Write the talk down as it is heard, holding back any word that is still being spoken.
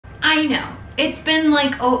I know. It's been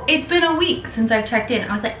like, oh, it's been a week since I checked in.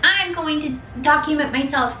 I was like, I'm going to document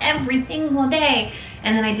myself every single day.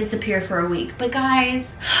 And then I disappear for a week. But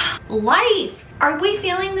guys, life. Are we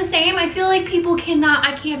feeling the same? I feel like people cannot,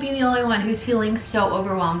 I can't be the only one who's feeling so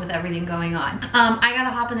overwhelmed with everything going on. I gotta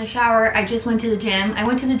hop in the shower. I just went to the gym. I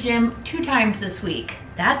went to the gym 2 times this week.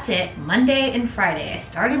 That's it, Monday and Friday. I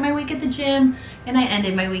started my week at the gym and I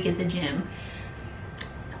ended my week at the gym.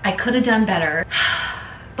 I could have done better.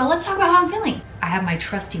 But let's talk about how I'm feeling. I have my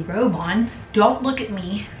trusty robe on. Don't look at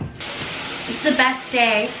me. It's the best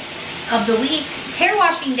day of the week. It's hair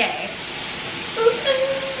washing day.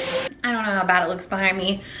 I don't know how bad it looks behind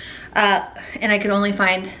me. And I could only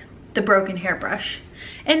find the broken hairbrush.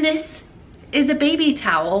 And this is a baby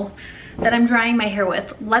towel that I'm drying my hair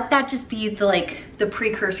with. Let that just be the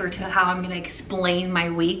precursor to how I'm gonna explain my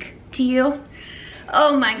week to you.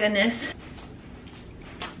 Oh my goodness.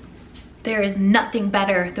 There is nothing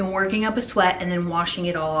better than working up a sweat and then washing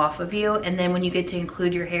it all off of you. And then when you get to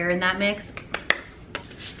include your hair in that mix.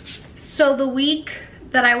 So the week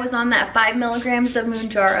that I was on that 5 milligrams of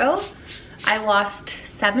Mounjaro, I lost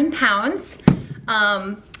 7 pounds.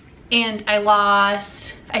 And I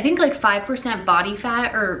lost, I think like 5% body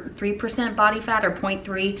fat or 3% body fat or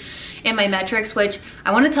 0.3 in my metrics, which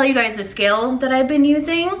I want to tell you guys the scale that I've been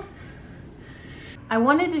using. I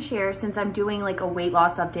wanted to share, since I'm doing like a weight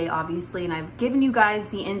loss update, obviously, and I've given you guys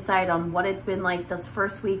the insight on what it's been like this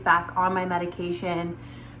first week back on my medication,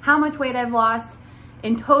 how much weight I've lost.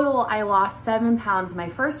 In total, I lost 7 pounds my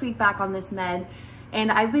first week back on this med,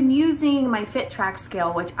 and I've been using my Fit Track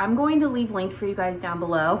scale, which I'm going to leave linked for you guys down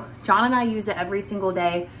below. John and I use it every single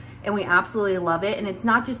day, and we absolutely love it. And it's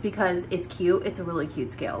not just because it's cute, it's a really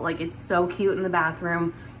cute scale. Like, it's so cute in the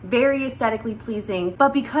bathroom, very aesthetically pleasing,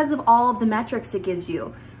 but because of all of the metrics it gives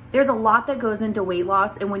you. There's a lot that goes into weight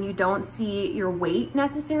loss, and when you don't see your weight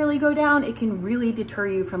necessarily go down, it can really deter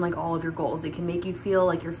you from like all of your goals. It can make you feel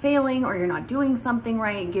like you're failing or you're not doing something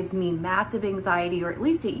right. It gives me massive anxiety, or at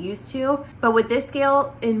least it used to. But with this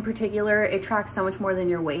scale in particular, it tracks so much more than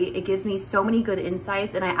your weight. It gives me so many good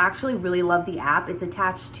insights, and I actually really love the app. It's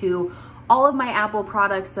attached to all of my Apple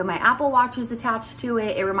products. So my Apple Watch is attached to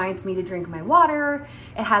it. It reminds me to drink my water.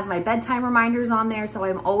 It has my bedtime reminders on there. So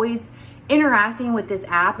I'm always interacting with this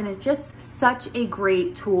app, and it's just such a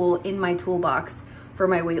great tool in my toolbox for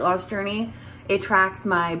my weight loss journey. It tracks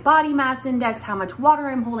my body mass index, how much water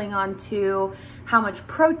I'm holding on to, how much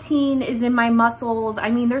protein is in my muscles. I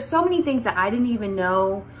mean, there's so many things that I didn't even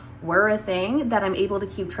know were a thing that I'm able to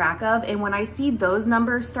keep track of. And when I see those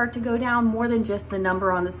numbers start to go down, more than just the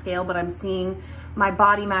number on the scale, but I'm seeing my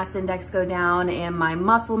body mass index go down and my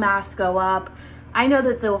muscle mass go up, I know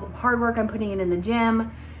that the hard work I'm putting in the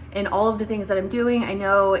gym and all of the things that I'm doing, I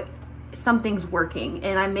know something's working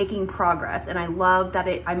and I'm making progress. And I love that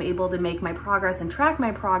I'm able to make my progress and track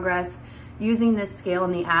my progress using this scale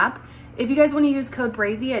in the app. If you guys want to use code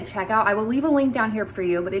Brazee at checkout, I will leave a link down here for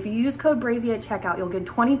you, but if you use code Brazee at checkout, you'll get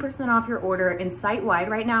 20% off your order, and site-wide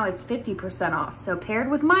right now is 50% off. So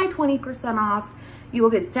paired with my 20% off, you will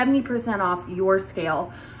get 70% off your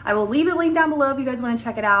scale. I will leave a link down below if you guys want to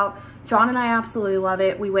check it out. John and I absolutely love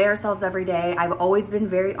it. We weigh ourselves every day. I've always been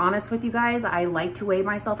very honest with you guys. I like to weigh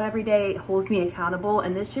myself every day. It holds me accountable,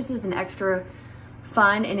 and this just is an extra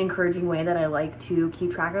fun and encouraging way that I like to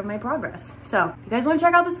keep track of my progress. So if you guys want to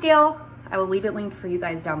check out the scale, I will leave it linked for you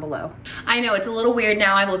guys down below. I know it's a little weird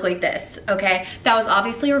now. I look like this, okay? That was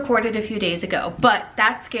obviously recorded a few days ago, but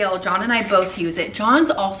that scale, John and I both use it. John's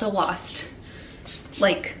also lost,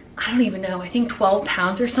 like, I don't even know, I think 12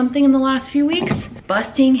 pounds or something in the last few weeks.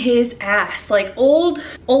 Busting his ass, like old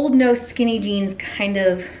no skinny jeans kind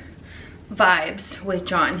of vibes with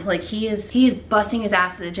John. Like he is busting his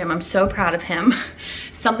ass at the gym. I'm so proud of him.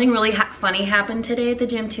 Something really funny happened today at the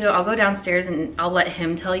gym too. I'll go downstairs and I'll let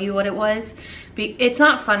him tell you what it was. It's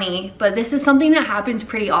not funny, but this is something that happens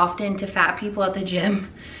pretty often to fat people at the gym.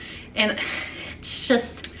 And it's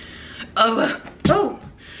just,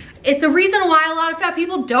 it's a reason why a lot of fat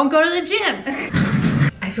people don't go to the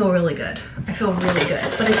gym. I feel really good. I feel really good.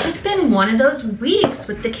 But it's just been one of those weeks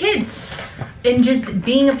with the kids and just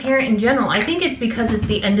being a parent in general. I think it's because at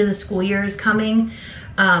the end of the school year is coming.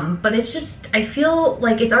 But it's just, I feel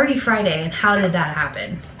like it's already Friday, and how did that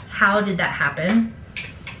happen? How did that happen?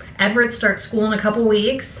 Everett starts school in a couple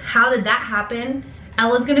weeks. How did that happen?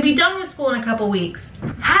 Ella's gonna be done with school in a couple weeks.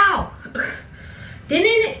 How?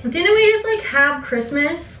 Didn't we just like have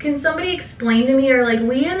Christmas? Can somebody explain to me, or like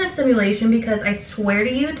we in a simulation? Because I swear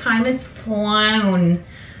to you, time has flown.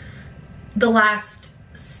 The last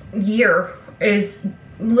year is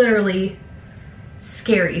literally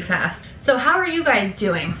scary fast. So how are you guys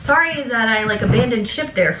doing? Sorry that I like abandoned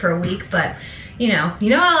ship there for a week, but you know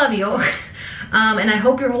I love you. And I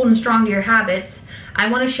hope you're holding strong to your habits.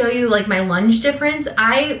 I want to show you like my lunge difference.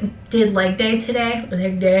 I did leg day today.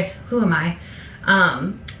 Leg day, who am I?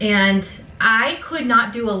 And I could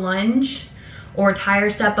not do a lunge or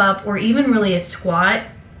tire step up or even really a squat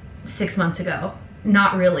 6 months ago.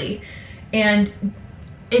 Not really. And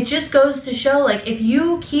it just goes to show, like, if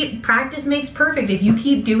you keep, practice makes perfect. If you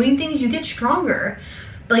keep doing things, you get stronger.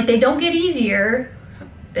 Like, they don't get easier,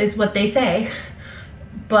 is what they say.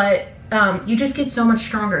 But you just get so much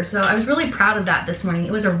stronger. So I was really proud of that this morning.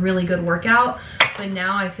 It was a really good workout. But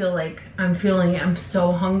now I feel like I'm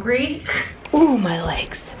so hungry. Ooh, my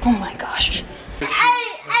legs. Oh my gosh. Hi.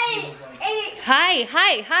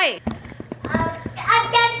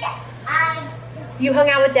 You hung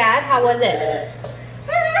out with Dad? How was it?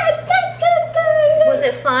 Was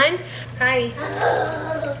it fun? Hi.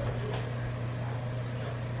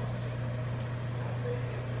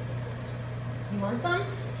 You want some?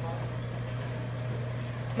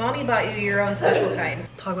 Mommy bought you your own special kind.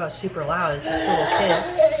 Talk about super loud. Is this little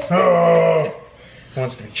kid? Oh,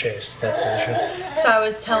 wants to be chased. That's the issue. So I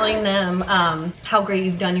was telling them how great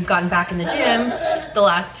you've done. You've gotten back in the gym. The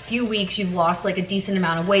last few weeks, you've lost like a decent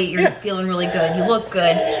amount of weight. You're feeling really good. You look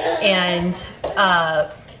good. And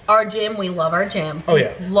our gym, we love our gym. Oh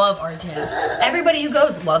yeah. Love our gym. Everybody who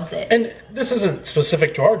goes loves it. And this isn't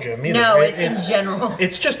specific to our gym either. No, it's in general.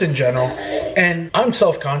 It's just in general. And I'm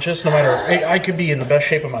self-conscious no matter, I could be in the best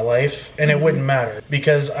shape of my life and it wouldn't matter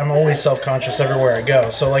because I'm always self-conscious everywhere I go.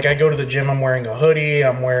 So like I go to the gym, I'm wearing a hoodie,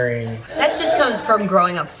 I'm wearing... That just comes from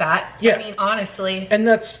growing up fat. Yeah. I mean, honestly. And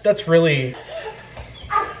that's really...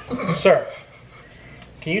 Sir,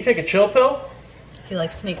 can you take a chill pill? He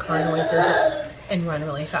likes to make car noises and run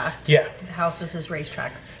really fast. Yeah. The house is his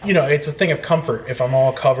racetrack. You know, it's a thing of comfort. If I'm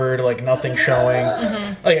all covered, like nothing showing.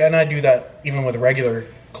 Like, and I do that even with regular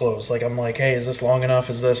clothes. Like I'm like, hey, is this long enough?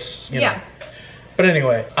 Is this, you know? But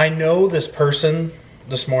anyway, I know this person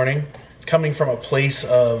this morning coming from a place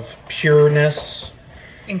of pureness.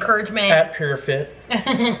 Encouragement. At Pure Fit.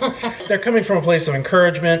 They're coming from a place of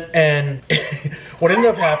encouragement, and what ended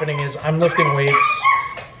up happening is I'm lifting weights,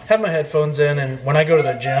 have my headphones in, and when I go to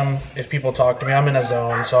the gym, if people talk to me, I'm in a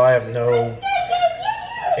zone, so I have no...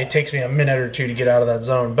 It takes me a minute or two to get out of that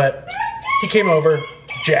zone. But he came over,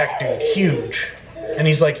 jack dude, huge, and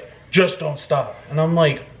he's like, just don't stop. And I'm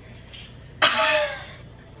like...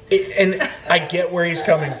 and I get where he's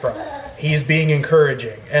coming from. He's being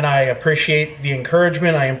encouraging, and I appreciate the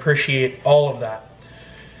encouragement. I appreciate all of that.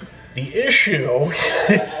 The issue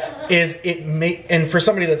is and for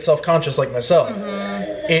somebody that's self-conscious like myself,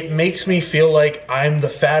 it makes me feel like I'm the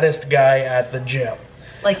fattest guy at the gym.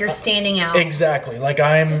 Like you're standing out. Exactly. Like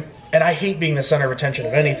and I hate being the center of attention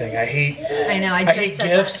of anything. I hate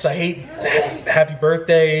gifts. I hate happy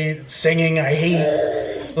birthday, singing. I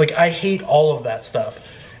hate all of that stuff.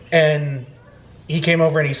 And he came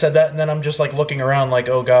over and he said that, and then I'm just like looking around like,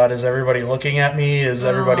 oh God, is everybody looking at me? Is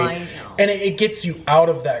everybody... I know. And it gets you out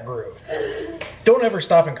of that groove. Don't ever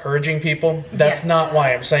stop encouraging people. That's not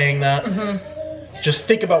why I'm saying that. Just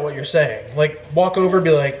think about what you're saying. Like, walk over, be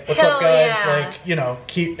like, what's up, guys? Yeah. Like, you know,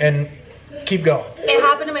 keep going. It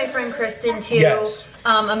happened to my friend Kristen too. Yes.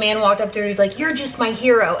 A man walked up to her, he's like, you're just my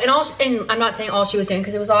hero. And I'm not saying all she was doing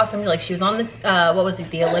because it was awesome. Like, she was on the, what was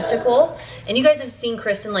it, the elliptical. And you guys have seen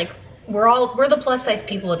Kristen, like, we're the plus size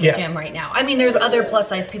people at the gym right now. I mean, there's other plus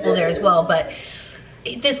size people there as well, but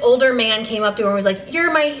this older man came up to her and was like,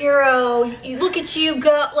 you're my hero. You look at you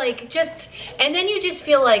go, like, just, and then you just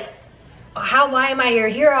feel like, why am I your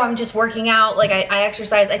hero? I'm just working out. Like I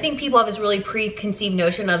exercise. I think people have this really preconceived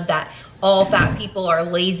notion of that all fat people are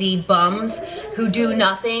lazy bums who do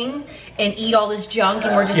nothing and eat all this junk,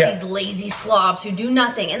 and we're just these lazy slobs who do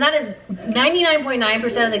nothing. And that is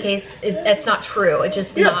 99.9% of the case. That's not true. It's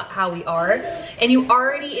just not how we are. And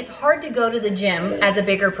it's hard to go to the gym as a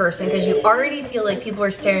bigger person because you already feel like people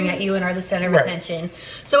are staring at you and are the center of attention.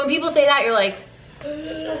 So when people say that, you're like,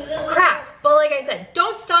 crap. But like I said,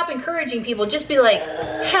 don't stop encouraging people. Just be like,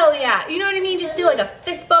 hell yeah. You know what I mean? Just do like a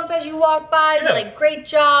fist bump as you walk by. Be like, great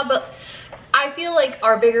job. But I feel like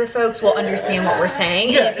our bigger folks will understand what we're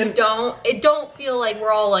saying. And if you don't feel like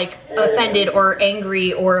we're all like offended or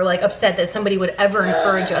angry or like upset that somebody would ever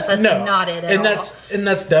encourage us. That's not it at all. And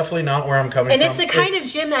that's definitely not where I'm coming from. And it's the kind of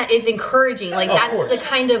gym that is encouraging. Like that's the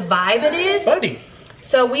kind of vibe it is. Buddy.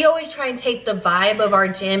 So we always try and take the vibe of our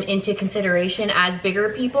gym into consideration as bigger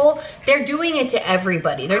people. They're doing it to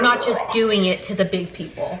everybody. They're not just doing it to the big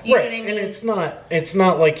people. You know what I mean? And it's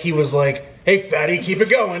not like he was like, hey fatty, keep it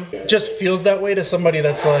going. Just feels that way to somebody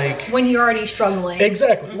that's like... When you're already struggling.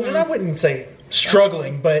 Exactly. Well, I wouldn't say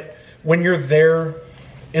struggling, but when you're there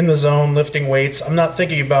in the zone lifting weights, I'm not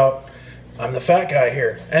thinking about, I'm the fat guy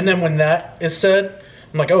here. And then when that is said,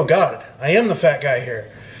 I'm like, oh God, I am the fat guy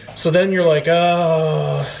here. So then you're like,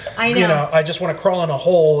 oh, I know. You know, I just want to crawl in a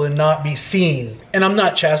hole and not be seen. And I'm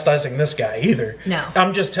not chastising this guy either. No.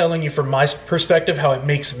 I'm just telling you from my perspective how it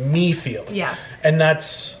makes me feel. Yeah. And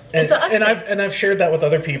that's... And I've shared that with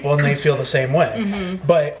other people and they feel the same way.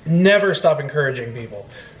 But never stop encouraging people.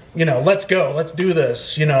 You know, let's go, let's do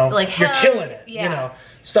this, you know, like, you're killing it, you know,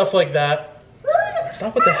 stuff like that.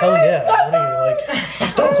 Stop with the hell yeah. What are you, like,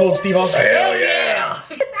 Stone Cold Steve Austin? Hell yeah!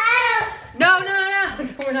 No,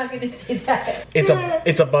 we're not gonna say that. It's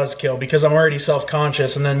a buzzkill because I'm already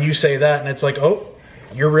self-conscious and then you say that and it's like, oh,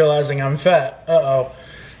 you're realizing I'm fat. Uh-oh.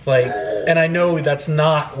 Like, and I know that's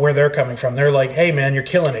not where they're coming from. They're like, hey man, you're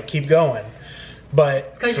killing it, keep going.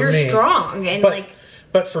 But because you're strong and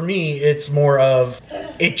but for me, it's more of,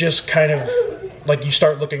 it just kind of, like you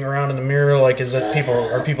start looking around in the mirror, like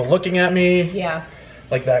are people looking at me? Yeah.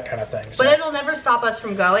 Like that kind of thing. So. But it'll never stop us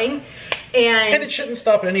from going. And it shouldn't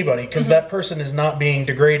stop anybody because that person is not being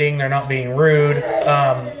degrading, they're not being rude.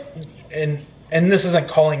 And this isn't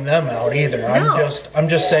calling them out either. No. I'm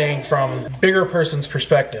just saying from bigger person's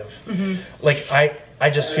perspective. Like I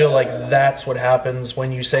just feel like that's what happens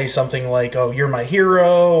when you say something like, oh, you're my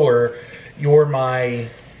hero, or you're my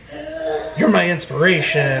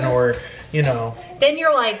inspiration, or, you know. Then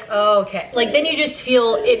you're like, oh, okay. Like, then you just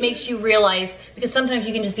feel, it makes you realize, because sometimes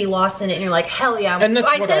you can just be lost in it and you're like, hell yeah. And that's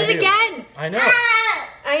what I said it do. again. I know.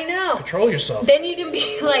 I know. Control yourself. Then you can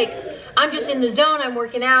be like, I'm just in the zone, I'm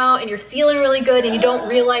working out, and you're feeling really good, and you don't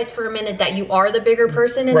realize for a minute that you are the bigger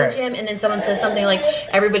person in the gym, and then someone says something like,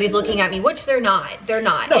 everybody's looking at me, which they're not. They're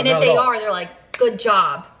not. No, and if not they at all. are, they're like, good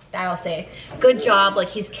job. That'll say, good job, like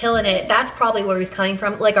he's killing it. That's probably where he's coming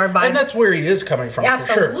from, like our vibe. And that's where he is coming from,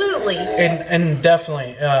 absolutely. For sure. And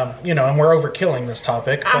definitely, you know, and we're overkilling this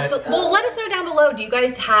topic. Absolutely. Well, let us know down below. Do you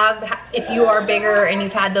guys have, if you are bigger and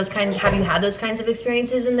you've had those kinds, have you had those kinds of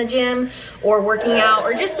experiences in the gym or working out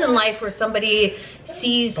or just in life where somebody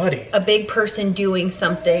sees a big person doing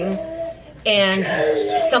something and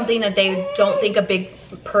something that they don't think a big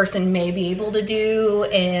person may be able to do,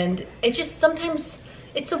 and it's just sometimes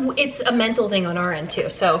it's a mental thing on our end too.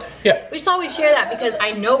 So yeah, we just always share that because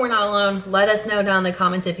I know we're not alone. Let us know down in the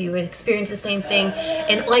comments if you experience the same thing.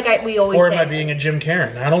 And like we always say, or am I being a Jim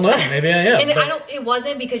Karen? I don't know. Maybe I am. And it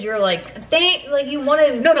wasn't because you're like, you want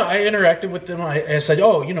to. No, I interacted with them. I said,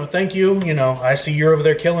 oh, you know, thank you. You know, I see you're over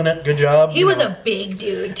there killing it. Good job. He was a big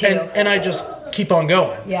dude too. And I just keep on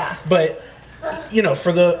going. Yeah. But you know,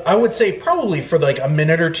 I would say probably for like a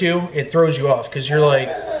minute or two, it throws you off because you're like,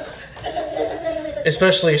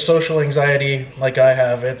 especially social anxiety like I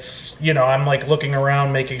have, it's, you know, I'm like looking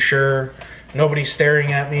around making sure nobody's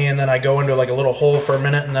staring at me, and then I go into like a little hole for a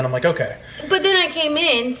minute and then I'm like, okay. But then I came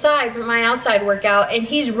inside from my outside workout and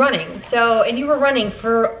he's running. So, and you were running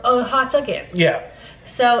for a hot second. Yeah.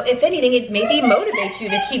 So if anything, it maybe motivates you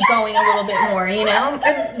to keep going a little bit more, you know?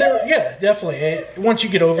 And yeah, definitely. Once you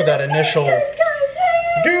get over that initial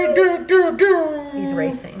He's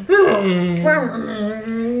racing.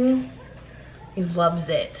 He loves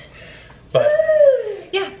it. But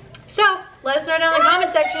yeah, so let us know down in the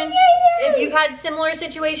comment section if you've had similar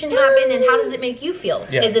situation happen and how does it make you feel.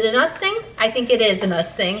 Yeah. Is it an us thing? I think it is an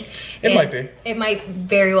us thing. It might be. It might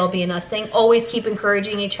very well be an us thing. Always keep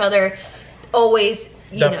encouraging each other. Always,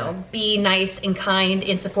 you know, be nice and kind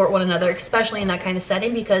and support one another, especially in that kind of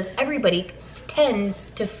setting, because everybody tends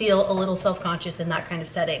to feel a little self-conscious in that kind of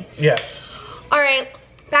setting. Yeah. All right,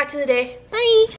 back to the day. Bye.